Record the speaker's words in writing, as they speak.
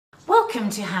Welcome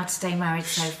to How to Stay Married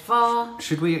So Far.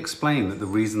 Should we explain that the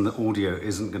reason that audio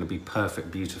isn't going to be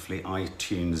perfect, beautifully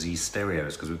iTunes-y stereo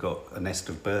is because we've got a nest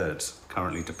of birds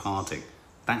currently departing.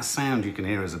 That sound you can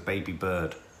hear is a baby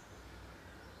bird.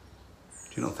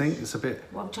 Do you not think it's a bit...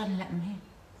 Well, I'm trying to let them hear.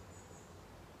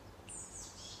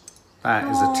 That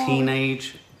is a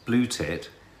teenage blue tit,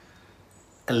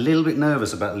 a little bit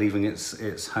nervous about leaving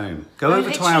its home. Go over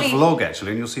to our vlog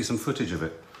actually and you'll see some footage of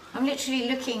it. I'm literally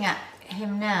looking at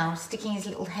him now, sticking his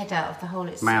little head out of the hole.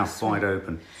 It's Mouth wide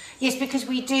open. Yes, because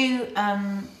we do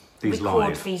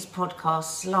record these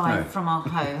podcasts live from our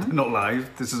home. Not live.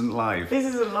 This isn't live. This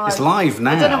isn't live. It's live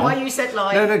now. I don't know why you said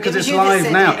live. No, because it's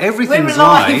live now. Everything's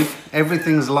live.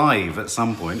 Everything's live at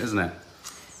some point, isn't it?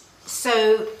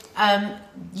 So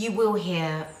you will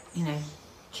hear,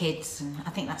 kids, and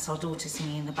I think that's our daughter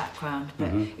singing in the background.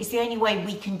 But it's the only way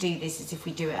we can do this is if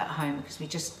we do it at home,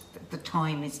 because the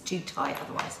time is too tight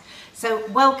otherwise. So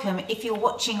welcome. If you're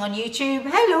watching on YouTube,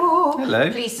 hello. Hello.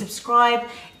 Please subscribe.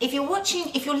 If you're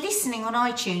listening on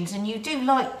iTunes and you do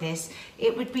like this,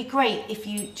 it would be great if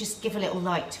you just give a little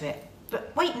like to it.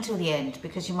 But wait until the end,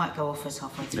 because you might go off us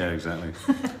halfway through. Yeah, exactly.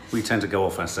 We tend to go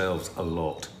off ourselves a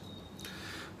lot.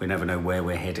 We never know where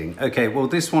we're heading. Okay, well,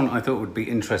 this one I thought would be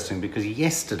interesting because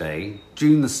yesterday,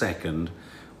 June the 2nd,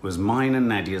 was mine and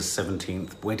Nadia's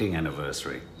 17th wedding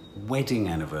anniversary. Wedding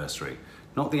anniversary.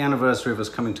 Not the anniversary of us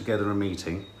coming together and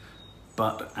meeting,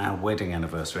 but our wedding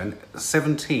anniversary. And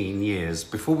 17 years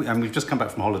before and we've just come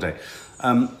back from holiday.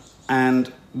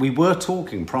 And we were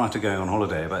talking prior to going on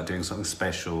holiday about doing something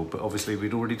special, but obviously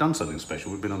we'd already done something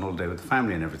special. We'd been on holiday with the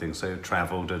family and everything, so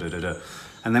travel,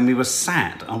 And then we were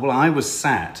I was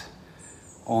sat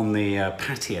on the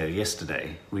patio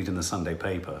yesterday, reading the Sunday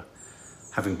paper,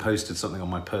 having posted something on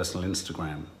my personal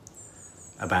Instagram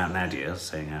about Nadia,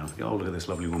 saying how, oh, look at this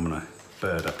lovely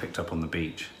bird I picked up on the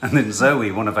beach. And then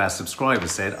Zoe, one of our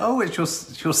subscribers, said, oh, it's your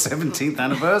 17th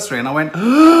anniversary. And I went,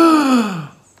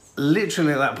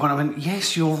 literally at that point, I went,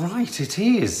 yes, you're right, it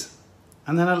is.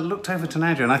 And then I looked over to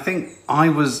Nadia, and I think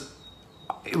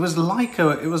it was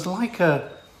like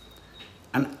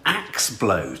an axe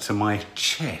blow to my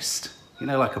chest.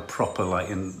 Like a proper,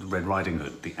 like in Red Riding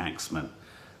Hood, the axeman.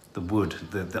 The wood,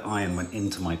 the iron went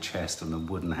into my chest and the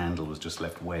wooden handle was just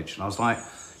left wedged. And I was like,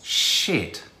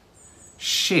 shit.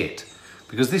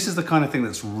 Because this is the kind of thing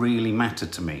that's really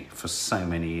mattered to me for so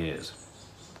many years.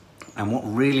 And what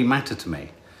really mattered to me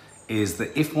is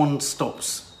that if one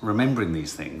stops remembering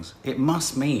these things, it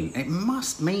must mean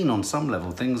on some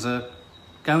level things are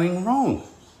going wrong.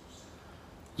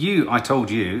 I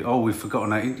told you, oh, we've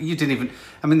forgotten. You didn't even,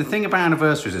 the thing about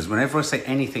anniversaries is whenever I say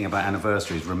anything about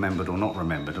anniversaries, remembered or not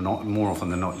remembered, and not more often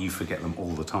than not, you forget them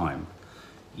all the time,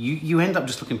 you end up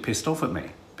just looking pissed off at me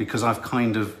because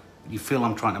you feel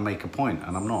I'm trying to make a point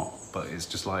and I'm not. But it's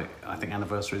just like, I think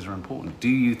anniversaries are important. Do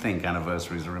you think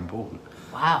anniversaries are important?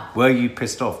 Wow. Were you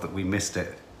pissed off that we missed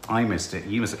it? I missed it,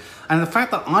 you missed it. And the fact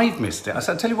that I've missed it,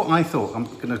 I'll tell you what I thought. I'm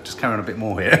going to just carry on a bit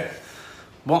more here.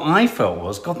 What I felt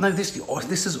was, God, no, this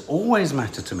has always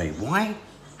mattered to me. Why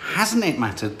hasn't it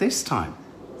mattered this time?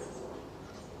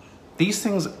 These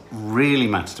things really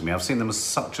matter to me. I've seen them as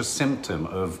such a symptom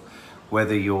of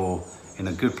whether you're in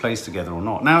a good place together or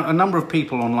not. Now, a number of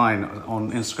people online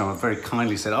on Instagram have very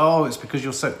kindly said, oh, it's because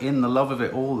you're so in the love of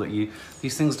it all that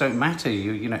these things don't matter.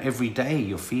 Every day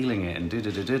you're feeling it and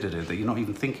that you're not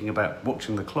even thinking about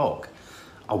watching the clock.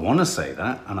 I want to say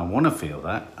that and I want to feel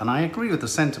that and I agree with the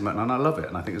sentiment and I love it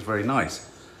and I think it's very nice.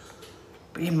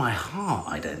 But in my heart,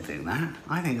 I don't think that.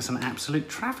 I think it's an absolute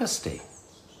travesty.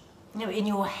 No, in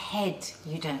your head,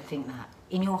 you don't think that.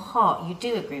 In your heart, you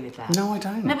do agree with that. No, I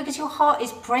don't. No, because your heart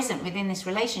is present within this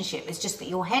relationship. It's just that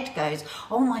your head goes,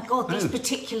 oh my God, these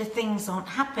particular things aren't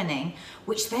happening,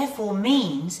 which therefore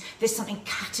means there's something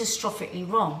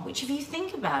catastrophically wrong, which if you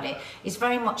think about it, is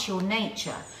very much your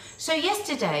nature. So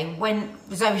yesterday, when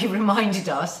Zoe reminded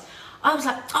us, I was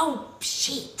like, oh,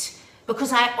 shit.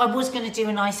 Because I was going to do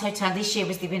a nice hotel. This year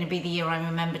was going to be the year I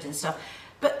remembered and stuff.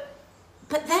 But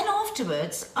then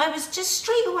afterwards, I was just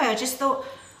straight away, I just thought,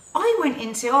 I went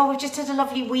into, we've just had a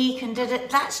lovely week and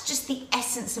that's just the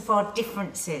essence of our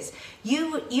differences.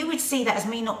 You would see that as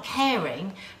me not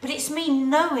caring, but it's me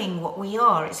knowing what we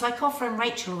are. It's like our friend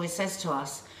Rachel always says to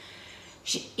us,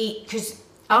 because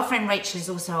our friend Rachel is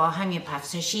also our homeopath,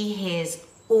 so she hears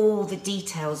all the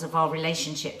details of our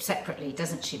relationship separately,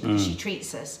 doesn't she? Because she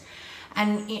treats us.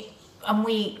 And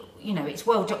we, it's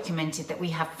well documented that we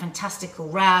have fantastical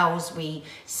rows. We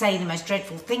say the most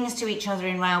dreadful things to each other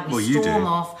in row. We storm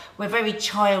off. We're very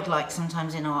childlike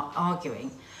sometimes in our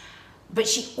arguing. But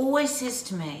she always says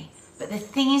to me, But the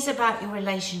thing is about your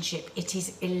relationship, it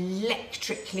is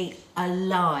electrically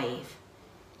alive.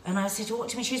 And I said, what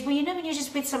to me? She goes, well, you know, when you're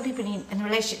just with some people and the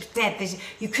relationship's dead,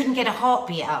 you couldn't get a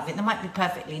heartbeat out of it. They might be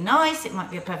perfectly nice, it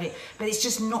might be but it's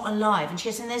just not alive. And she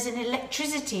goes, and there's an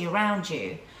electricity around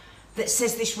you that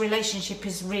says this relationship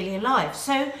is really alive.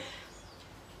 So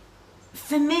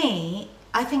for me,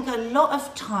 I think a lot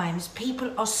of times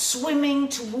people are swimming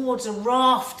towards a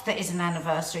raft that is an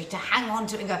anniversary to hang on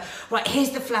to it and go, right,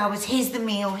 here's the flowers, here's the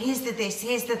meal, here's the this,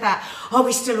 here's the that. Are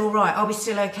we still all right? Are we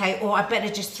still okay? Or I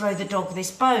better just throw the dog this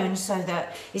bone so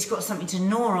that it's got something to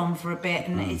gnaw on for a bit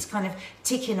and it's kind of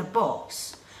ticking a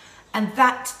box. And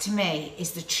that, to me,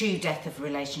 is the true death of a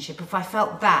relationship. If I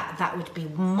felt that, that would be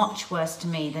much worse to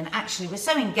me than actually we're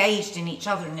so engaged in each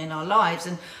other and in our lives.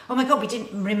 And, oh my God, we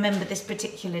didn't remember this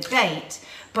particular date,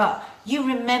 but you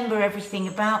remember everything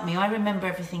about me. I remember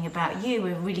everything about you.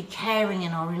 We're really caring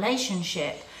in our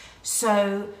relationship.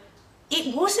 So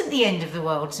it wasn't the end of the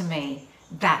world to me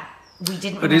that we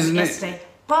didn't remember yesterday.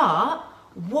 But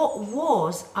what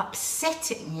was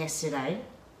upsetting yesterday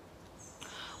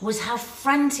was how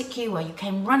frantic you were. You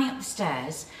came running up the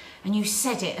stairs and you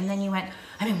said it, and then you went,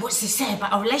 I mean, what's this say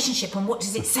about our relationship, and what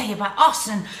does it say about us?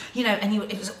 And you know, and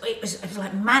it was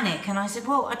like manic. And I said,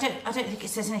 well, I don't think it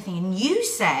says anything. And you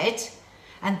said,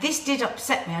 and this did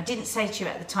upset me. I didn't say to you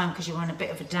at the time because you were on a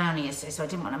bit of a downy yesterday, so I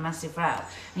didn't want a massive row.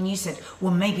 And you said,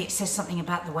 well, maybe it says something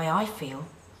about the way I feel.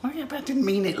 Well, yeah, but I didn't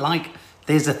mean it like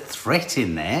there's a threat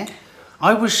in there.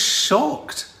 I was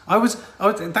shocked.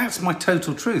 That's my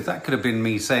total truth. That could have been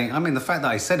me saying, I mean, the fact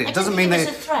that I said it doesn't mean that...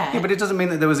 Yeah, but it doesn't mean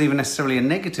that there was even necessarily a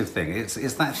negative thing. It's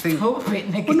that thing... Oh, a bit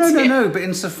negative. Well, no, but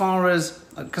insofar as...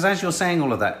 Because as you're saying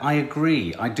all of that, I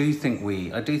agree. I do think we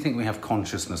have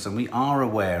consciousness and we are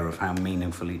aware of how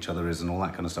meaningful each other is and all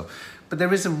that kind of stuff. But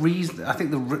there is a reason... I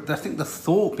think the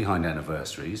thought behind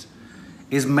anniversaries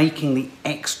is making the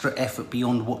extra effort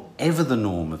beyond whatever the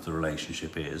norm of the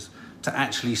relationship is to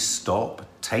actually stop,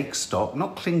 take stock,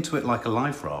 not cling to it like a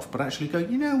life raft, but actually go,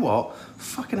 you know what?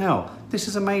 Fucking hell, this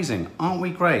is amazing. Aren't we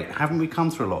great? Haven't we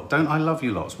come through a lot? Don't I love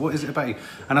you lots? What is it about you?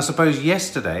 And I suppose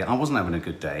yesterday, I wasn't having a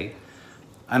good day.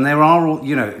 And there are all,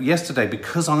 you know, yesterday,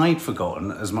 because I'd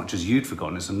forgotten as much as you'd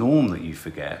forgotten, it's a norm that you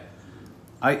forget,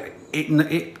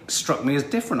 it struck me as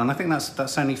different. And I think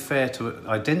that's only fair to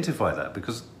identify that,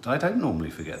 because I don't normally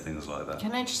forget things like that.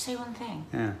 Can I just say one thing?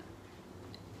 Yeah.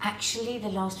 Actually, the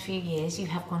last few years, you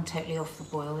have gone totally off the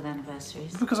boil with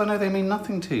anniversaries. Because I know they mean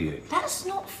nothing to you. That's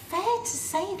not fair to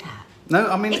say that. No,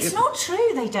 I mean... It's not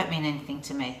true they don't mean anything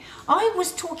to me. I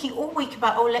was talking all week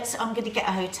about, I'm going to get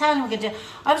a hotel, and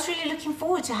I was really looking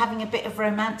forward to having a bit of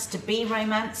romance, to be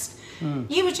romanced.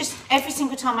 You were just, every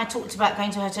single time I talked about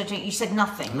going to a hotel drink, you said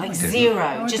nothing, no, like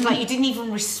zero. No, just like you didn't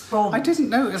even respond. I didn't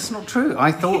know, it's not true. I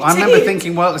remember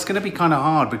thinking, well, it's going to be kind of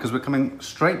hard because we're coming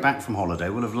straight back from holiday.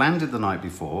 We'll have landed the night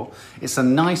before. It's a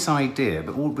nice idea,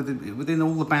 but within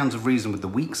all the bounds of reason, with the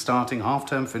week starting,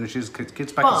 half-term finishes,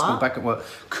 kids back at school, back at work,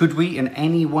 could we in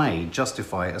any way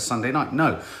justify it a Sunday night?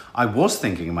 No. I was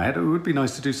thinking in my head, it would be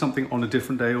nice to do something on a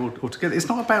different day altogether. It's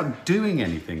not about doing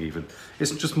anything even.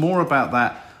 It's just more about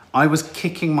that. I was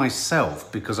kicking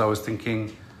myself because I was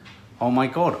thinking, oh my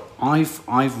God,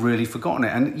 I've really forgotten it.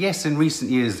 And yes, in recent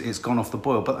years, it's gone off the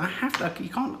boil, but you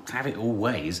can't have it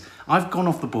always. I've gone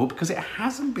off the boil because it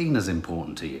hasn't been as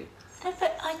important to you. No,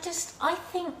 but I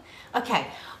think, okay,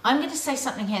 I'm going to say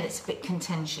something here that's a bit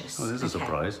contentious. Oh, there's a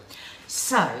surprise.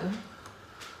 So,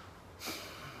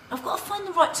 I've got to find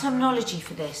the right terminology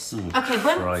for this. Okay, for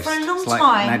a long time...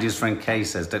 like Nadia's friend Kay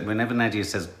says, whenever Nadia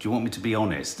says, do you want me to be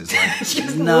honest? It's like, she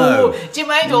goes, no. Do you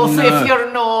mind also if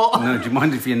you're not? No, do you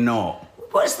mind if you're not?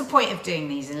 What's the point of doing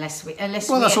these unless we're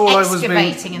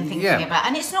excavating and thinking about?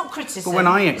 And it's not criticism. But when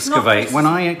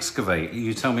I excavate,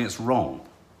 you tell me it's wrong.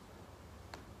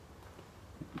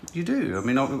 You do. I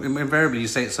mean, invariably you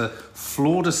say it's a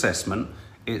flawed assessment.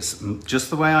 It's just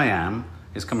the way I am.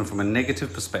 It's coming from a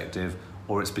negative perspective,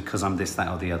 or it's because I'm this, that,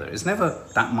 or the other. It's never,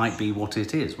 that might be what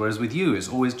it is. Whereas with you, it's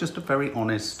always just a very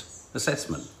honest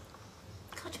assessment.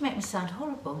 God, you make me sound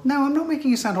horrible. No, I'm not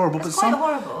making you sound horrible. That's quite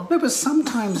horrible. No, but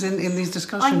sometimes in these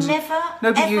discussions...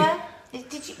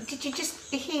 Did you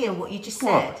just hear what you just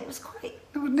said? It was quite...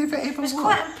 No, it never ever was. It was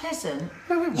quite unpleasant.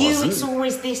 No, it wasn't. It's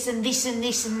always this and this and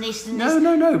this and this and this.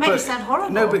 No. It makes me sound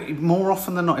horrible. No, but more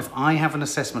often than not, if I have an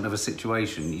assessment of a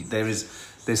situation, there's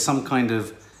some kind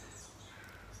of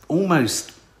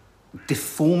almost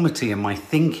deformity in my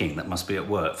thinking that must be at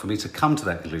work for me to come to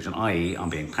that conclusion, i.e. I'm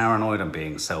being paranoid, I'm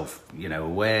being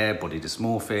aware, body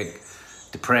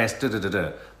dysmorphic, depressed,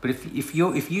 But if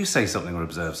you say something or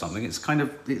observe something, it's kind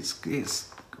of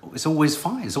it's always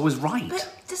fine, it's always right. But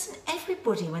doesn't everybody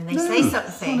everybody when they say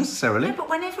something. Not necessarily. No, but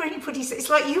whenever anybody says, it's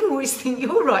like you always think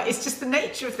you're right. It's just the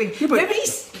nature of things. Yeah, but...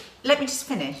 Let me just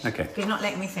finish. Okay. Because you're not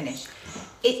letting me finish.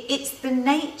 It's the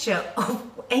nature of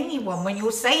anyone when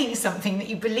you're saying something that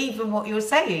you believe in what you're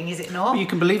saying, is it not? Well, you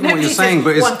can believe in what you're saying,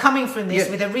 but I'm coming from this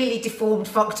with a really deformed,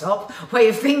 fucked up way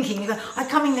of thinking. I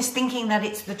come in this thinking that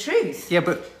it's the truth. Yeah,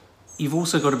 but you've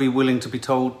also got to be willing to be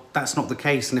told that's not the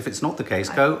case, and if it's not the case,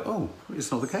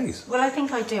 it's not the case. Well, I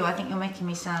think I do. I think you're making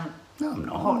me sound... No, I'm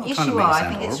not. Hot. Yes, you are.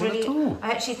 I think it's really...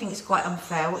 I actually think it's quite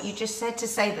unfair what you just said, to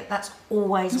say that that's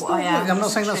always what I am. I'm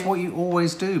not saying that's what you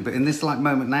always do, but in this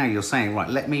moment now, you're saying, right,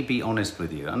 let me be honest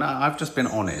with you. And I've just been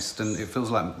honest, and it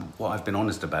feels like what I've been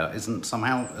honest about isn't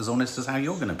somehow as honest as how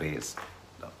you're going to be.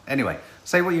 Anyway,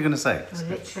 say what you're going to say. I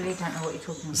literally don't know what you're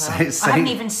talking about. I haven't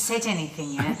even said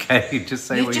anything yet. Okay, just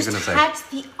say what you're going to say. You've just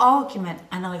had the argument,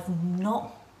 and I've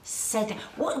not said it.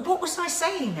 What was I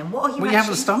saying then? What are you? Well, you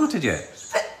haven't started yet.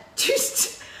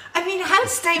 How to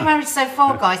stay married so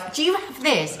far, guys? Do you have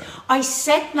this? I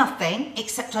said nothing,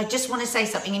 except I just want to say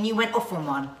something, and you went off on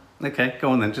one. Okay, go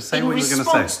on then. Just say what you were going to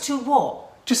say. In response to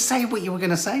what? Just say what you were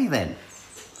going to say then.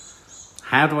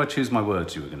 How do I choose my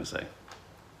words, you were going to say?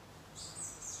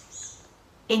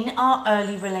 In our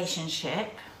early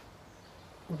relationship,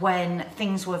 when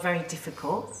things were very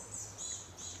difficult,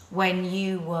 when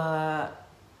you were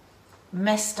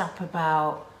messed up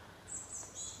about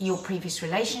your previous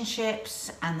relationships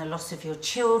and the loss of your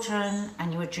children,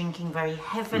 and you were drinking very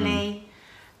heavily,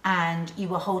 and you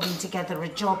were holding together a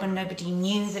job, and nobody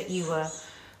knew that you were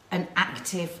an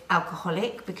active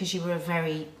alcoholic, because you were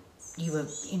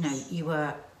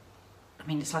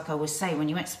it's like I always say, when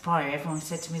you went to the Priory, everyone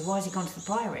said to me, why has he gone to the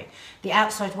Priory? The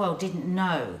outside world didn't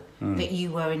know that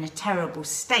you were in a terrible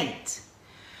state.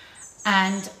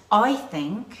 And I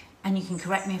think, and you can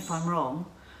correct me if I'm wrong,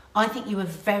 I think you were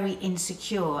very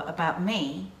insecure about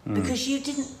me, because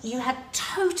you had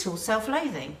total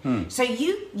self-loathing. So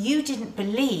you didn't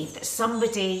believe that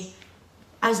somebody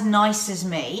as nice as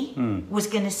me was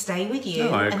going to stay with you.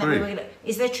 No, I agree.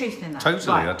 Is there truth in that? Totally,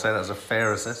 Right. I'd say that's a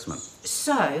fair assessment.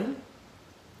 So,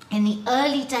 in the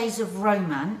early days of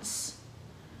romance,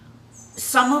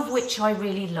 some of which I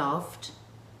really loved,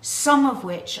 some of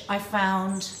which I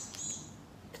found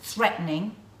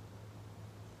threatening,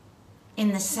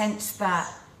 in the sense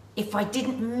that if I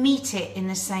didn't meet it in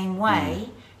the same way,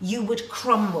 you would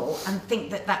crumble and think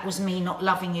that that was me not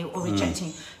loving you or rejecting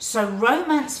you. So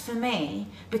romance for me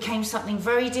became something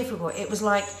very difficult. It was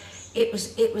a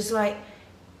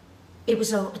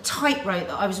tightrope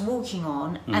that I was walking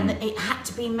on, and that it had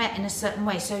to be met in a certain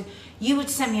way. So you would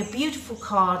send me a beautiful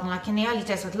card, and like in the early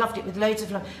days, I'd loved it with loads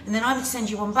of love, and then I would send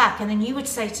you one back, and then you would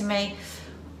say to me,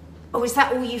 oh, is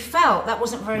that all you felt? That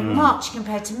wasn't very much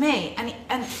compared to me. And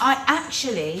I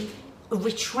actually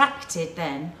retracted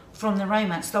then from the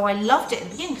romance, though I loved it at the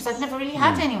beginning, because I'd never really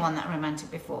had anyone that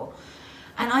romantic before.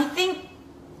 And I think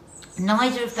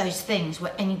neither of those things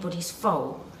were anybody's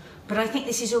fault. But I think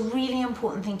this is a really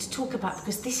important thing to talk about,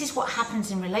 because this is what happens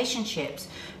in relationships.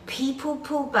 People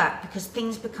pull back because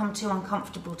things become too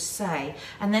uncomfortable to say,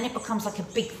 and then it becomes like a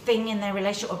big thing in their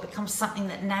relationship, or it becomes something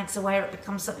that nags away, or it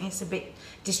becomes something that's a bit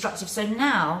destructive. So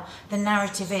now the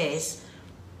narrative is,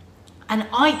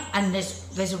 and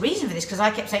there's a reason for this, because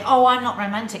I kept saying, oh, I'm not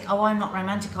romantic, oh, I'm not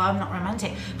romantic, oh, I'm not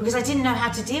romantic, because I didn't know how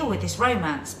to deal with this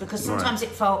romance, because sometimes it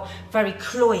felt very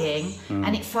cloying,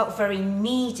 and it felt very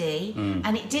needy,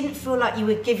 and it didn't feel like you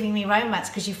were giving me romance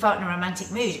because you felt in a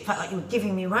romantic mood. It felt like you were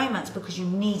giving me romance because you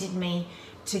needed me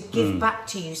to give back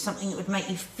to you something that would make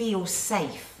you feel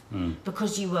safe,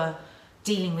 because you were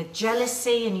dealing with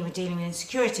jealousy and you were dealing with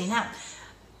insecurity. Now,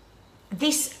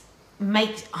 if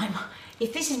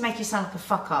this is making you sound like a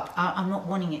fuck up, I'm not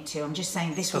wanting it to. I'm just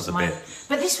saying this was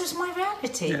but this was my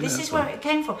reality. Yeah, this is where it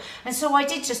came from. And so I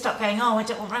did just start going, oh, I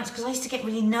don't want romance, because I used to get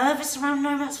really nervous around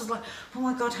romance. I was like, oh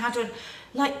my God,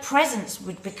 like presents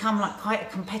would become like quite a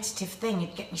competitive thing.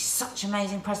 You'd get me such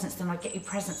amazing presents, then I'd get you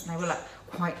presents, and they were like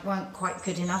weren't quite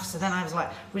good enough. So then I was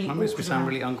like really awkward. That makes me sound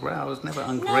really ungrateful. I was never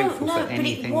ungrateful for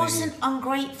anything. No, but it wasn't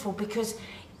ungrateful, because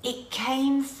it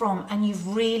came from, and you've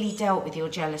really dealt with your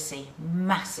jealousy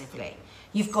massively.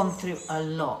 You've gone through a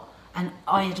lot, and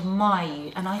I admire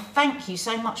you, and I thank you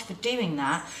so much for doing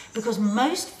that, because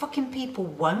most fucking people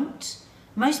won't.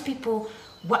 Most people,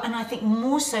 and I think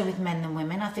more so with men than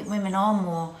women. I think women are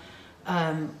more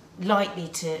likely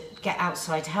to get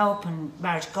outside help and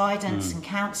marriage guidance and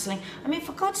counselling. I mean,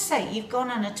 for God's sake, you've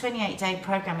gone on a 28-day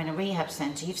program in a rehab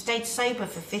centre. You've stayed sober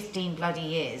for 15 bloody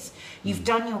years. You've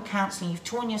done your counselling. You've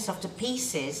torn yourself to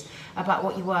pieces about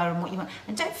what you were and what you want.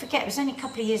 And don't forget, it was only a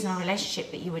couple of years in our relationship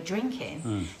that you were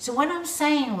drinking. So when I'm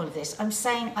saying all of this, I'm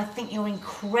saying I think you're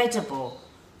incredible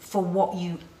for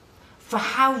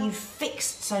how you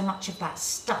fixed so much of that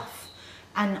stuff.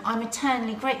 And I'm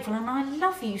eternally grateful, and I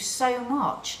love you so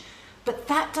much. But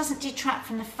that doesn't detract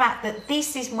from the fact that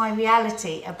this is my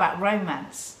reality about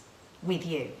romance with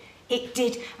you. It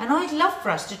did, and I'd love for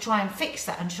us to try and fix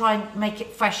that and try and make it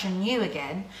fresh and new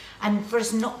again, and for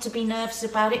us not to be nervous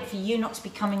about it, for you not to be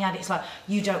coming at it, it's like,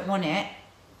 you don't want it,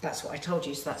 that's what I told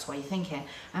you, so that's why you think it.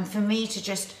 And for me to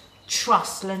just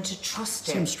learn to trust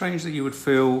it. It seems strange that you would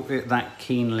feel it that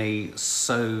keenly,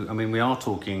 so, I mean, we are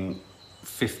talking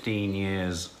 15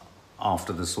 years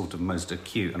after the sort of most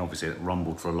acute, and obviously it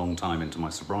rumbled for a long time into my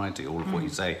sobriety, all of what you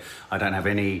say. I don't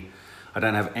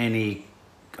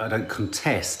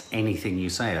contest anything you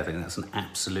say. I think that's an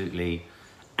absolutely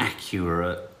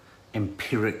accurate,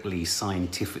 empirically,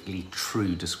 scientifically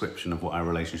true description of what our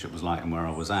relationship was like and where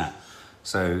I was at.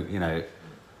 So, you know,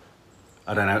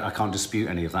 I don't know, I can't dispute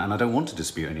any of that, and I don't want to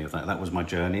dispute any of that. That was my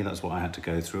journey, that's what I had to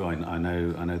go through. I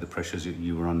know the pressures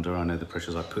you were under, I know the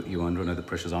pressures I put you under, I know the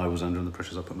pressures I was under and the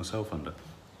pressures I put myself under.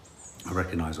 I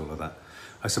recognise all of that.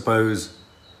 I suppose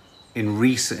in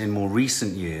more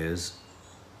recent years,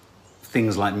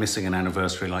 things like missing an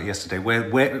anniversary like yesterday,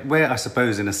 where I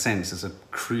suppose in a sense it's a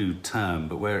crude term,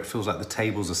 but where it feels like the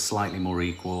tables are slightly more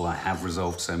equal, I have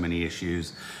resolved so many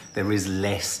issues, there is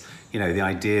less, you know, the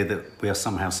idea that we are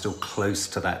somehow still close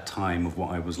to that time of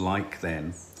what I was like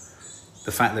then,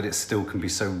 the fact that it still can be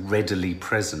so readily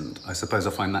present, I suppose I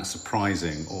find that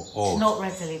surprising or odd. It's not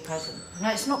readily present. No,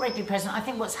 it's not readily present. I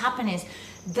think what's happened is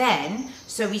then,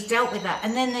 so he's dealt with that,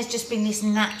 and then there's just been this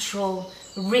natural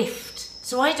rift.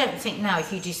 So I don't think now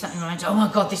if you do something romantic, oh my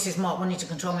God, this is Mark wanting to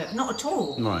control me. Not at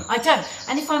all. Right. I don't.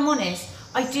 And if I'm honest,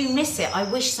 I do miss it. I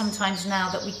wish sometimes now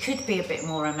that we could be a bit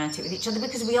more romantic with each other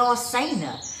because we are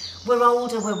saner. We're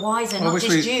older, we're wiser, not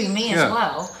just you, me as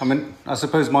well. I mean, I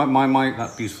suppose my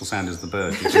that beautiful sound is the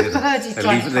bird. The bird is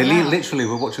trying to come out. Literally,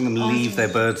 we're watching them leave their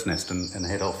bird's nest and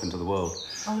head off into the world.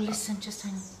 Oh, listen, just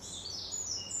hang on.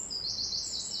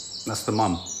 That's the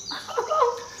mum.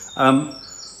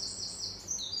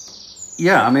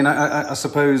 Yeah, I mean, I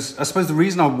suppose the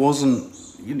reason I wasn't,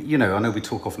 you know, I know we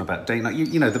talk often about date night.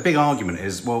 You know, the big argument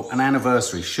is, well, an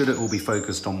anniversary, should it all be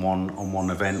focused on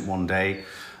one event, one day?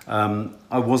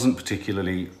 I wasn't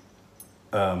particularly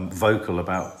vocal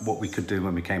about what we could do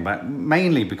when we came back,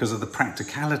 mainly because of the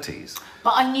practicalities.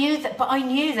 But I knew that.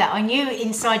 I knew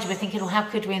inside you were thinking, well, how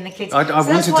could we and the kids? I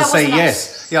wanted to say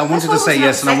yes. Yeah, I wanted to say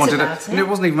yes, and I wanted to. And it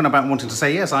wasn't even about wanting to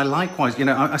say yes. I likewise, you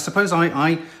know, I suppose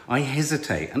I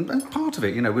hesitate, and part of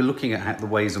it, you know, we're looking at the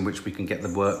ways in which we can get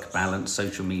the work balance,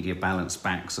 social media balance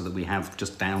back, so that we have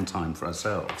just downtime for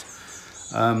ourselves.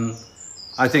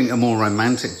 I think a more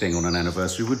romantic thing on an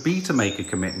anniversary would be to make a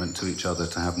commitment to each other,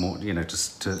 to have more, you know, to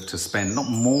spend, not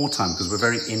more time, because we're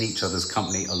very in each other's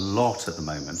company a lot at the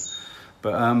moment,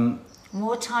 but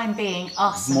more time being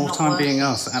us. More time being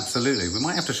us, absolutely. We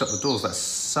might have to shut the doors, that's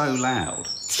so loud.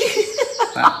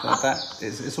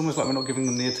 It's almost like we're not giving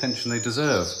them the attention they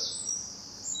deserve.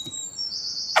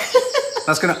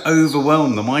 That's going to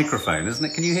overwhelm the microphone, isn't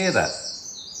it? Can you hear that?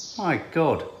 My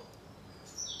God.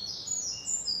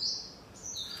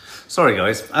 Sorry,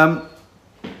 guys.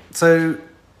 So,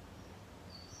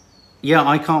 yeah,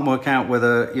 I can't work out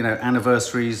whether, you know,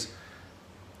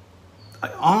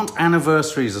 aren't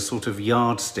anniversaries a sort of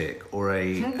yardstick or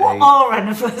a... What are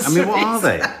anniversaries? I mean, what are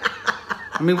they?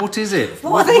 I mean, what is it?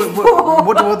 What are they for?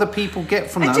 What do other people get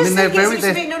from that? I mean, it's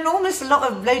been an enormous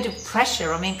load of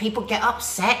pressure. I mean, people get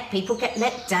upset, people get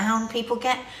let down, people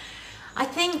get...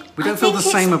 We don't feel the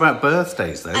same about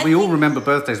birthdays, though. We all remember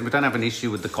birthdays, and we don't have an issue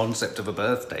with the concept of a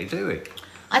birthday, do we?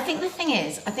 I think the thing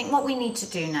is, I think what we need to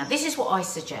do now, this is what I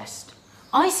suggest.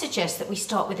 I suggest that we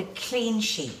start with a clean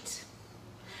sheet.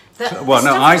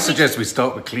 I suggest we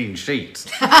start with clean sheets.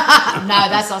 No,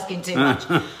 that's asking too much.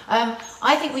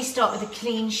 I think we start with a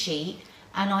clean sheet,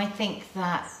 and I think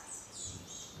that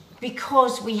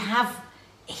because we have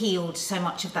healed so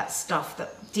much of that stuff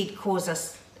that did cause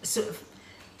us sort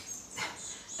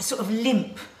of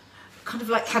limp, kind of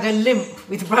like had a limp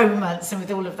with romance and with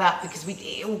all of that, because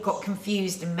it all got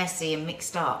confused and messy and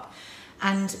mixed up.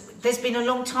 And there's been a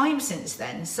long time since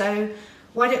then, so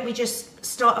why don't we just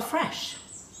start afresh?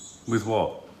 With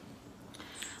what?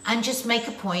 And just make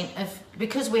a point of,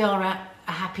 because we are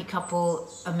a happy couple,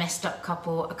 a messed up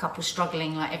couple, a couple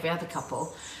struggling like every other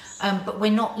couple. But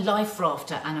we're not life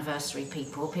rafter anniversary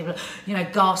people. People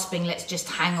are, gasping, let's just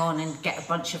hang on and get a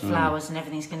bunch of flowers and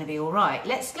everything's going to be all right.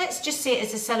 Let's just see it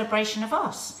as a celebration of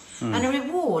us and a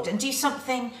reward, and do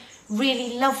something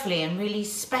really lovely and really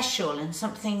special, and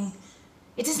something.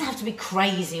 It doesn't have to be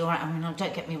crazy,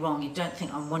 don't get me wrong, you don't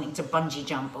think I'm wanting to bungee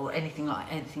jump or anything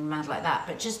mad like that,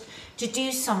 but just to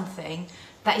do something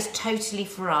that is totally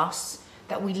for us,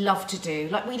 that we love to do.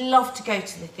 Like, we love to go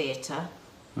to the theatre,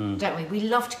 don't we? We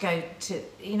love to go to,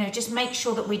 just make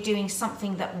sure that we're doing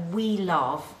something that we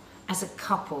love as a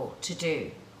couple to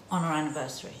do on our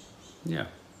anniversary. Yeah.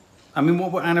 I mean,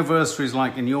 what were anniversaries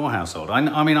like in your household? I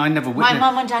never witnessed... My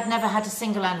mum and dad never had a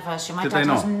single anniversary. My dad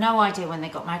has no idea when they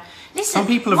got married. Listen, some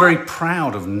people are very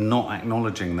proud of not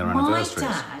acknowledging their anniversaries. My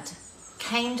dad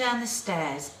came down the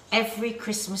stairs every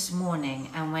Christmas morning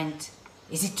and went,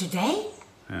 "Is it today?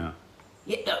 Yeah.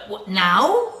 What,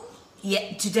 now?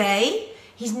 Yeah, today?"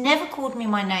 He's never called me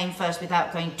my name first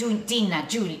without going, Dina,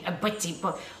 Julie, Betty.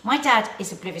 But my dad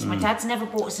is oblivious. My dad's never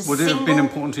bought us a single... Would it have been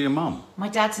important to your mum? My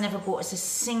dad's never bought us a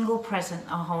single present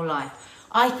our whole life.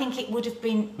 I think it would have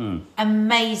been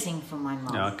amazing for my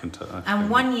mum. Yeah, I can tell. And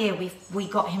one year we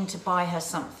got him to buy her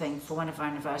something for one of our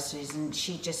anniversaries, and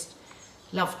she just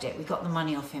loved it. We got the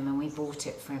money off him and we bought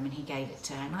it for him, and he gave it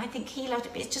to her. And I think he loved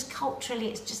it. But it's just culturally,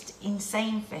 it's just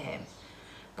insane for him.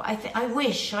 But I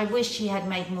wish he had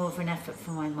made more of an effort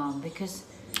for my mum, because...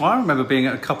 Well, I remember being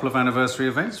at a couple of anniversary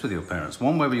events with your parents.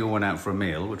 One where we all went out for a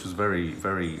meal, which was very,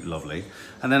 very lovely.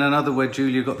 And then another where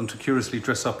Julia got them to curiously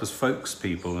dress up as folks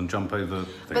people and jump over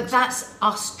things. But that's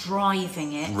us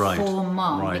driving it for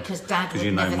Mum, because Dad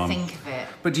would never think of it.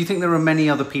 But do you think there are many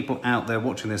other people out there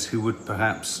watching this who would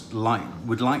perhaps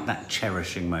would like that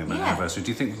cherishing moment anniversary?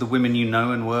 Do you think the women you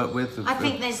know and work with... I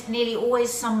think there's nearly always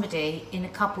somebody in a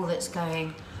couple that's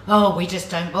going, "Oh, we just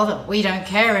don't bother. We don't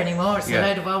care anymore. It's a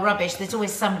load of old rubbish." There's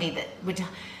always somebody that would...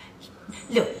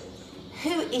 Look,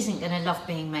 who isn't going to love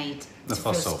being made to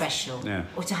feel special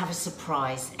or to have a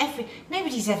surprise?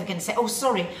 Nobody's ever going to say, "Oh,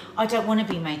 sorry, I don't want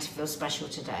to be made to feel special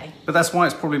today." But that's why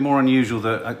it's probably more unusual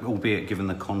that, albeit given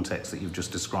the context that you've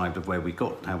just described of how we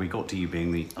got to you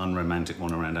being the unromantic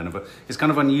one around anniversary, it's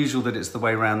kind of unusual that it's the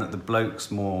way around, that the bloke's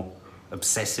more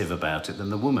obsessive about it than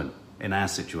the woman in our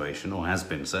situation, or has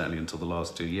been certainly until the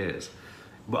last 2 years.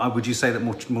 But would you say that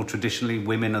more traditionally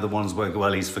women are the ones where,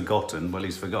 well, he's forgotten.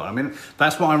 I mean,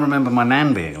 that's what I remember my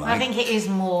nan being like. I think it is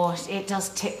more, it does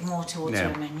tip more towards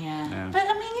women, But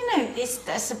I mean,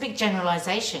 that's a big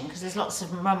generalisation, because there's lots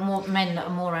of more men that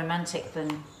are more romantic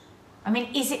than... I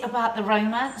mean, is it about the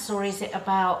romance, or is it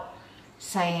about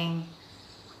saying...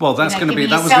 Well, that's going to be...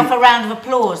 Giving yourself a round of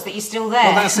applause that you're still there.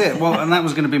 Well, that's it. Well, and that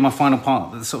was going to be my final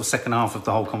part. The sort of second half of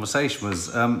the whole conversation was,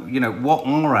 what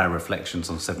are our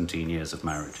reflections on 17 years of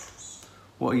marriage?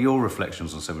 What are your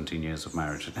reflections on 17 years of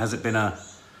marriage? Has it been I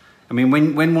mean,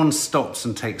 when one stops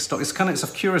and takes stock, it's a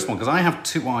curious one, because I have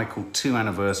what I call two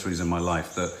anniversaries in my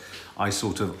life that I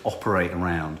sort of operate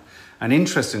around. And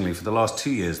interestingly, for the last 2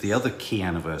 years, the other key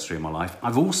anniversary in my life,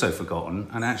 I've also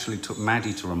forgotten, and actually took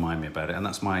Maddie to remind me about it, and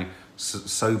that's my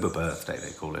sober birthday, they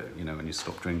call it, when you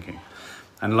stop drinking.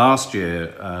 And last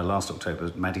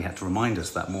October, Maddie had to remind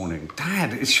us that morning,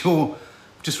 "Dad, it's your..."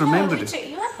 Just remembered it. Took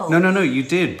you out. No, you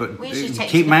did, but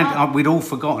we'd all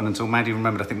forgotten until Maddie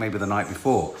remembered, I think maybe the night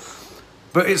before.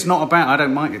 But it's not about, I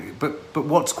don't mind it, but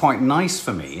what's quite nice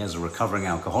for me as a recovering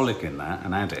alcoholic in that,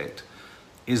 an addict,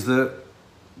 is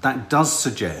that does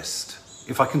suggest,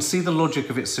 if I can see the logic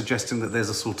of it suggesting that there's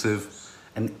a sort of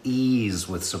an ease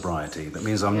with sobriety, that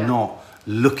means I'm not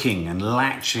looking and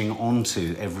latching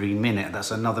onto every minute.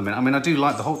 That's another minute. I mean, I do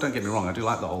like don't get me wrong, I do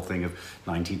like the whole thing of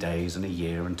 90 days and a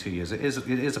year and 2 years. It is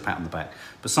a pat on the back.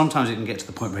 But sometimes it can get to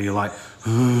the point where you're like,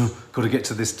 got to get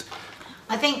to this...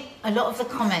 I think a lot of the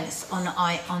comments on the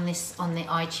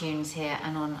iTunes here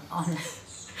and on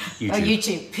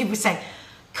YouTube, people say,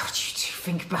 "God, you do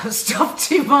think about stuff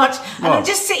too much." And I'm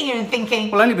just sitting here and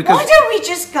thinking, only because... why don't we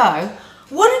just go?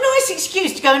 What a nice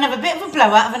excuse to go and have a bit of a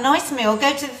blowout, have a nice meal,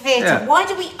 go to the theatre. Yeah. Why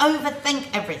do we overthink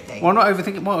everything? Well, not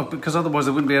overthink it. Well, because otherwise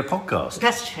there wouldn't be a podcast.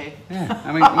 That's true. Yeah,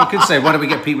 I mean, you could say, why don't we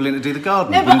get people in to do the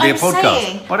garden? No, it wouldn't be a I'm podcast.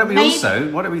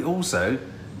 Saying, why don't we also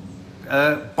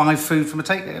buy food from a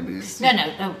takeaway?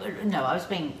 No, I was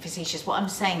being facetious. What I'm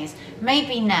saying is,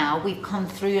 maybe now we've come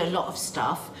through a lot of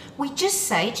stuff, we just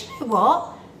say, do you know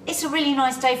what? It's a really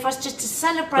nice day for us just to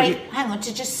celebrate,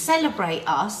 to just celebrate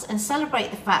us and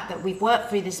celebrate the fact that we've worked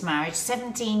through this marriage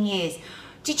 17 years.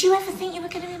 Did you ever think you were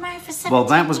going to be married for 17 years? Well,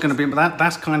 that was going to be,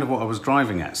 that's kind of what I was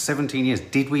driving at. 17 years.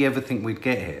 Did we ever think we'd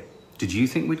get here? Did you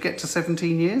think we'd get to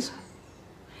 17 years?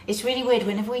 It's really weird.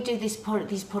 Whenever we do these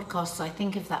podcasts, I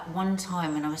think of that one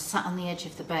time when I was sat on the edge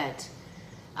of the bed.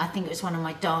 I think it was one of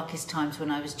my darkest times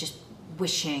when I was just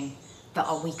wishing that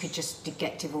we could just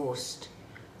get divorced.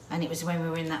 And it was when we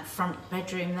were in that front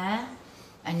bedroom there,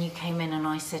 and you came in and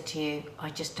I said to you,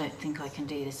 I just don't think I can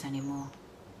do this anymore.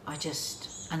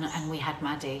 And we had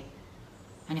Maddie.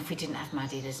 And if we didn't have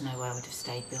Maddie, there's no way I would have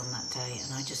stayed beyond that day.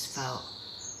 And I just felt,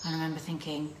 I remember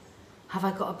thinking, have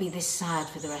I got to be this sad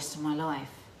for the rest of my life?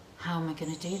 How am I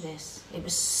going to do this? It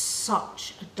was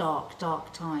such a dark,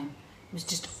 dark time. It was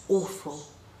just awful.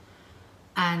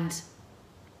 And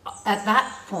at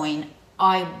that point,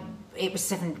 it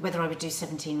was whether I would do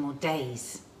 17 more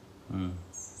days.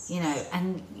 You know,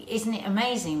 and isn't it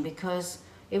amazing? Because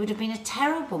it would have been a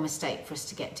terrible mistake for us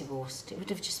to get divorced. It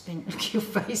would have just been, look at your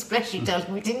face, bless you,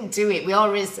 darling, we didn't do it. We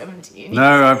are really 17.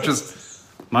 No,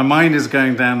 my mind is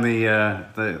going down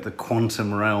the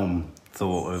quantum realm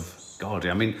thought of God.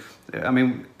 I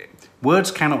mean,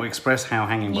 words cannot express how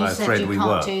hanging by a thread we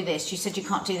were. You said you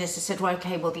can't do this. I said, well,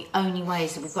 okay, well, the only way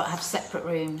is that we've got to have separate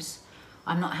rooms.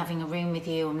 I'm not having a room with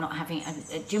you. I'm not having...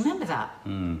 do you remember that?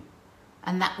 And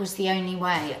that was the only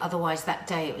way. Otherwise, that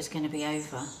day it was going to be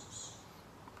over.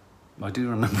 I do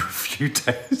remember a few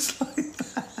days like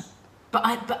that.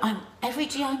 But every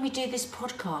time we do this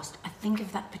podcast, I think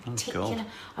of that particular... God.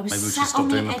 I was Maybe we should sat stop on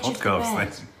the doing the edge of the podcast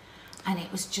bed, then. and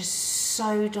it was just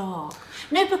so dark.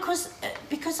 No, because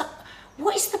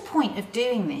what is the point of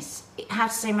doing this? How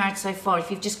to Stay Married So Far if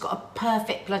you've just got a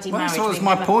perfect bloody marriage? Well, that's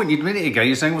my point. A minute ago,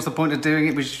 you're saying what's the point of doing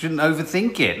it? We shouldn't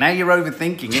overthink it. Now you're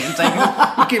overthinking it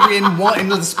and taking in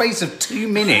the space of 2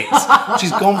 minutes.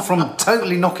 She's gone from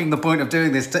totally knocking the point of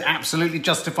doing this to absolutely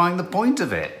justifying the point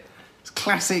of it. It's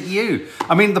classic you.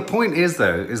 I mean, the point is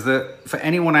that for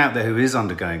anyone out there who is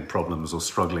undergoing problems or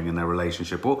struggling in their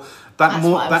relationship, or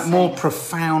that more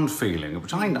profound feeling,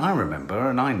 which I remember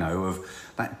and I know of,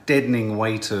 that deadening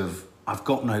weight of I've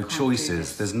got no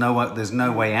choices. There's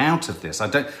no way out of this.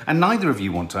 And neither of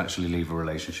you want to actually leave a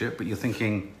relationship, but you're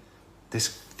thinking,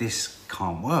 this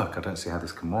can't work. I don't see how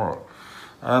this can work.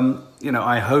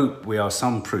 I hope we are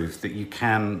some proof that you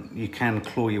can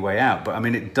claw your way out. But I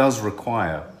mean, it does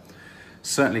require,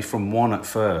 certainly from one at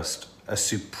first, a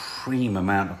supreme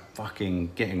amount of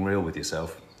fucking getting real with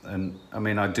yourself. And I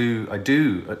mean, I do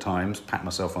at times pat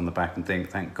myself on the back and think,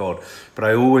 thank God. But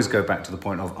I always go back to the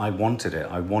point of, I wanted it.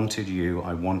 I wanted you.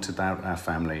 I wanted our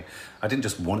family. I didn't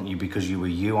just want you because you were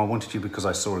you. I wanted you because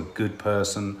I saw a good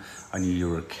person. I knew you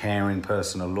were a caring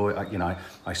person, a loyal.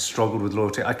 I struggled with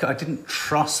loyalty. I didn't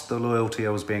trust the loyalty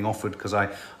I was being offered because I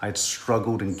had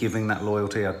struggled in giving that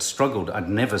loyalty. I'd struggled. I'd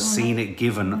never seen it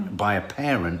given by a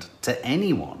parent to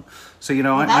anyone. So,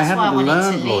 I hadn't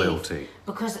learned loyalty.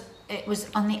 Because it was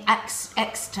on the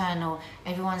external,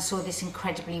 everyone saw this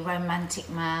incredibly romantic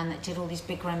man that did all these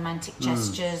big romantic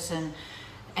gestures, and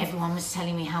everyone was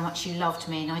telling me how much you loved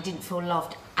me, and I didn't feel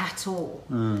loved at all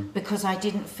because I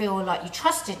didn't feel like you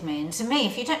trusted me. And to me,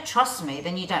 if you don't trust me,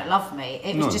 then you don't love me.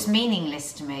 It was just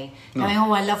meaningless to me. Going,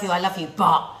 oh, I love you,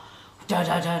 but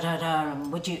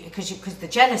and would you? Because the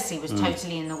jealousy was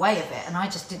totally in the way of it, and I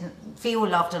just didn't feel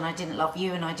loved, and I didn't love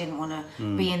you, and I didn't want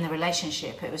to be in the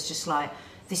relationship. It was just like,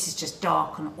 this is just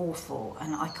dark and awful,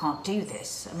 and I can't do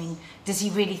this. I mean, does he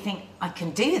really think I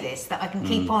can do this? That I can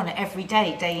keep on every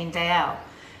day, day in, day out?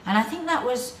 And I think that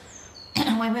was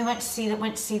when we went to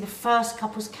see the first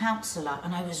couples counsellor,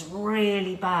 and I was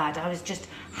really bad. I was just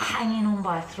hanging on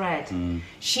by a thread.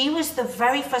 She was the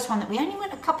very first one that we only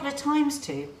went a couple of times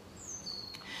to,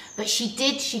 but she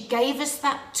gave us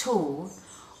that tool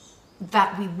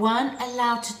that we weren't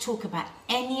allowed to talk about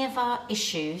any of our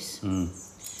issues.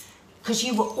 Because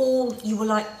you were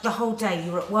like the whole day,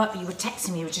 you were at work, you were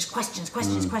texting me, you were just questions,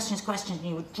 and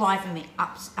you were driving me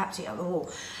absolutely up the wall.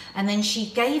 And then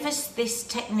she gave us this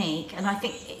technique, and I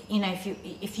think,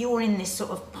 if you're in this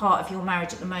sort of part of your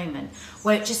marriage at the moment,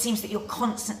 where it just seems that you're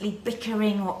constantly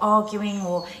bickering or arguing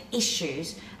or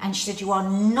issues, and she said you are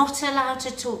not allowed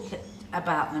to talk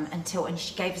about them and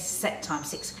she gave us a set time,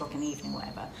 6 o'clock in the evening,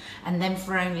 whatever, and then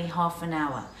for only half an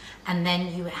hour. And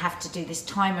then you have to do this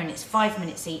timer, and it's 5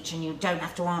 minutes each, and you don't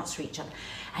have to answer each other.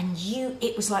 And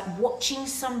it was like watching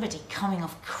somebody coming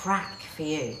off crack for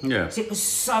you. Yeah. So it was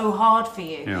so hard for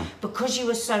you. Yeah. Because you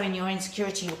were so in your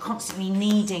insecurity, you were constantly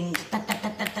needing,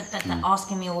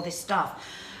 asking me all this stuff.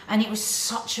 And it was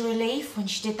such a relief when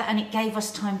she did that, and it gave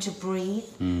us time to breathe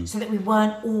so that we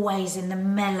weren't always in the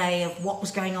melee of what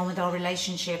was going on with our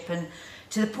relationship, and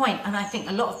to the point, and I think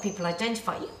a lot of people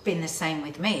identify, you've been the same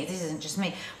with me, this isn't just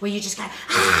me, where you just go,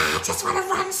 I just want to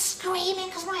run screaming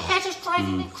because my head is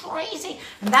driving me crazy.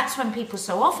 And that's when people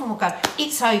so often will go,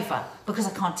 it's over, because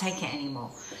I can't take it anymore.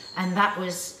 And that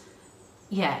was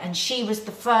Yeah, and she was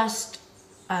the first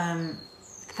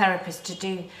therapist to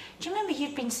do. Do you remember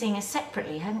you'd been seeing her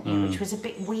separately, hadn't you? Which was a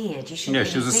bit weird. You shouldn't. Yeah,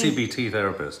 really she was a CBT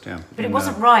therapist. Yeah, but it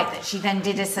wasn't right that she then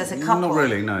did us as a couple. Not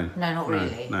really. No. No, not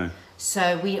really. No.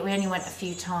 So we only went a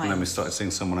few times. And then we started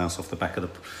seeing someone else off the back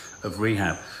of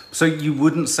rehab. So you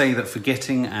wouldn't say that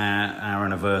forgetting our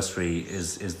anniversary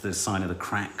is the sign of the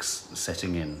cracks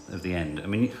setting in at the end? I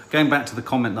mean, going back to the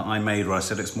comment that I made where I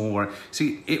said it's more worrying.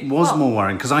 See, it was more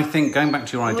worrying because I think, going back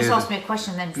to your idea... You ask me a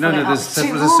question then. No, there's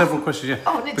several questions,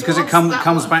 yeah. Because it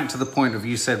comes back to the point of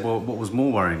you said, well, what was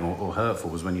more worrying or hurtful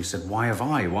was when you said, why have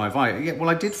I? Yeah, well,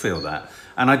 I did feel that.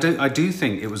 And I do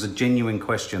think it was a genuine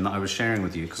question that I was sharing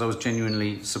with you because I was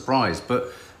genuinely surprised.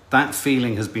 But that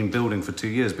feeling has been building for 2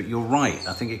 years. But you're right.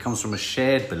 I think it comes from a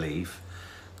shared belief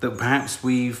that perhaps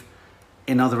we've,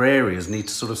 in other areas, need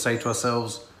to sort of say to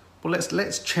ourselves, well,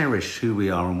 let's cherish who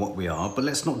we are and what we are, but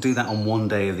let's not do that on one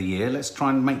day of the year. Let's try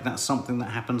and make that something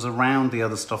that happens around the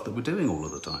other stuff that we're doing all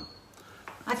of the time.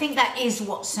 I think that is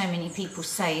what so many people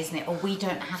say, isn't it? Or we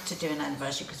don't have to do an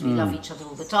anniversary because we love each other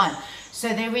all the time. So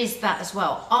there is that as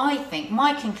well. I think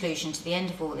my conclusion to the end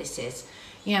of all this is,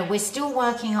 you know, we're still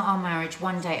working at our marriage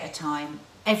one day at a time.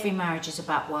 Every marriage is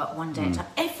about work one day at a time.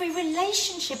 Every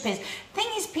relationship is. Thing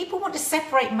is, people want to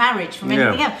separate marriage from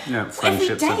anything else. Yeah, every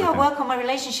day everything. I work on my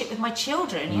relationship with my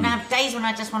children. You know, I have days when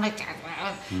I just want to...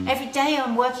 Every day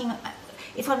I'm working...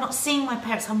 If I'm not seeing my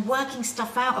parents, I'm working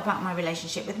stuff out about my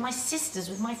relationship with my sisters,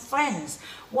 with my friends.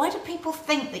 Why do people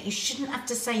think that you shouldn't have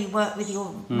to say you work with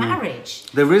your marriage?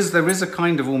 There is a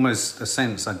kind of almost a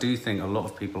sense, I do think a lot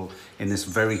of people in this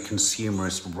very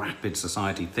consumerist, rapid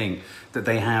society think that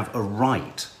they have a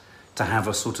right to have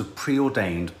a sort of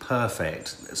preordained,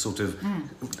 perfect sort of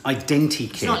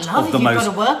identikit love of the if you've most.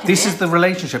 got to work in This it. is the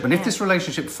relationship, and if this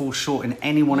relationship falls short in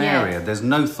any one Yeah. area, there's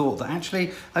no thought that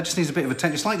actually that just needs a bit of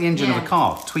attention. It's like the engine of a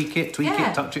car. Tweak it,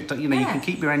 touch it. You know, you can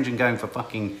keep your engine going for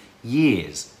fucking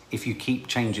years if you keep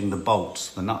changing the bolts,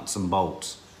 the nuts and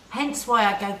bolts. Hence why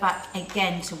I go back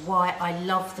again to why I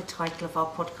love the title of our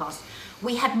podcast.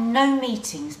 We had no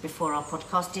meetings before our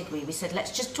podcast, did we? We said,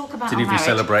 let's just talk about our Didn't even marriage.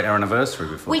 celebrate our anniversary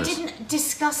before We this. didn't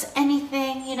discuss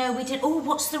anything, you know, we did,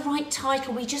 what's the right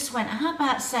title? We just went, how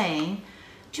about saying,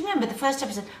 do you remember the first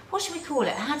episode? What should we call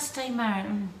it? How to Stay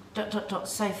Married,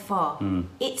 so far.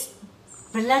 It's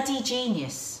bloody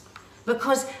genius.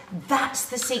 Because that's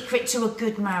the secret to a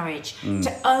good marriage.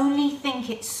 To only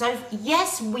think it's so...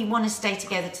 Yes, we want to stay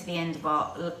together to the end of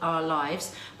our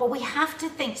lives, but we have to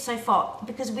think so far.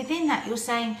 Because within that, you're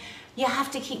saying you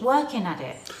have to keep working at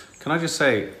it. Can I just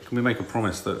say, can we make a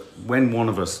promise that when one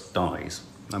of us dies,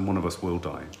 and one of us will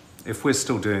die, if we're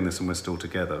still doing this and we're still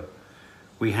together,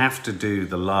 we have to do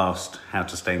the last How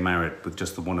to Stay Married with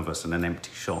just the one of us and an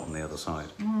empty shot on the other side.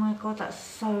 Oh my God, that's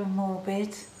so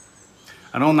morbid.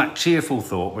 And on that cheerful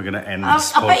thought, we're going to end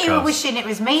this podcast. I bet you were wishing it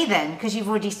was me then, because you've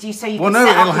already... So you Well, could no,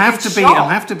 set up it'll a have good to be. shot. It'll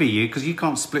have to be you because you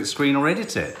can't split screen or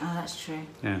edit it. Oh, that's true.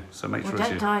 Yeah, so make Well, sure it's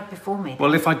don't you. die before me.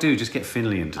 Well, if I do, just get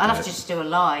Finley in to do I'll it. have to just do a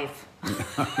live.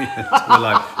 We're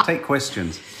live. Take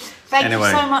questions. Thank you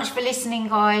so much for listening,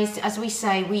 guys. As we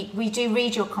say, we do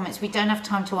read your comments. We don't have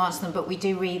time to answer them, but we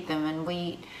do read them, and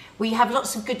we have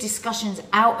lots of good discussions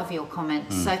out of your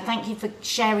comments. So thank you for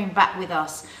sharing back with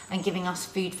us and giving us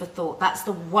food for thought. That's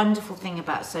the wonderful thing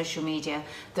about social media,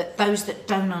 that those that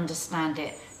don't understand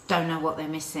it don't know what they're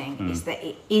missing, is that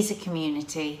it is a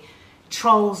community.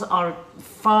 Trolls are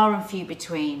far and few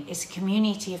between. It's a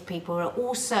community of people who are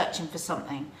all searching for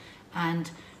something, and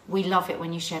we love it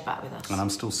when you share back with us. And I'm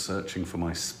still searching for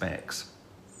my specs.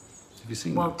 Have you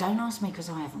seen Well, them? don't ask me because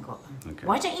I haven't got them. Okay.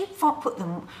 Why don't you put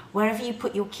them wherever you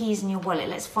put your keys in your wallet?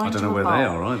 Let's find I don't you know a where they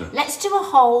bowl. are either. Let's do a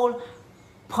whole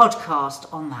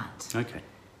podcast on that. Okay.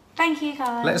 Thank you,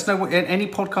 guys. Let us know any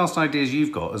podcast ideas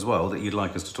you've got as well that you'd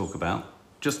like us to talk about.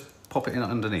 Just pop it in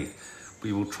underneath.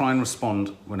 We will try and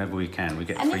respond whenever we can. We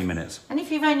get 3 minutes. And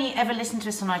if you've only ever listened to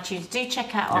us on iTunes, do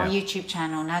check out our YouTube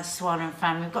channel, Nadia Swallow and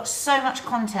Family. We've got so much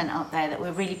content up there that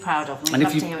we're really proud of. And we'd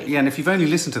love to hear what you and if you've only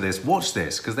listened to this, watch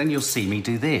this, because then you'll see me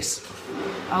do this.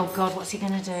 Oh, God, what's he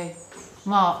going to do?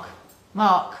 Mark.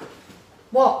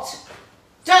 What?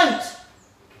 Don't!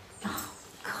 Oh,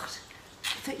 God.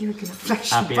 I thought you were going to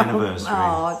flash Happy your bulb. anniversary.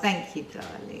 Oh, thank you,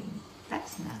 darling.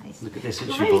 That's nice. Look at this.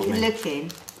 You're very good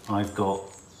looking. I've got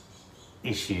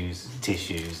tissues.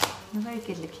 You're very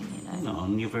good looking, you know. No,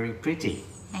 and you're very pretty.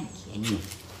 Thank you.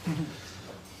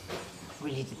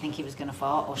 Really did think he was going to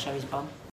fart or show his bum.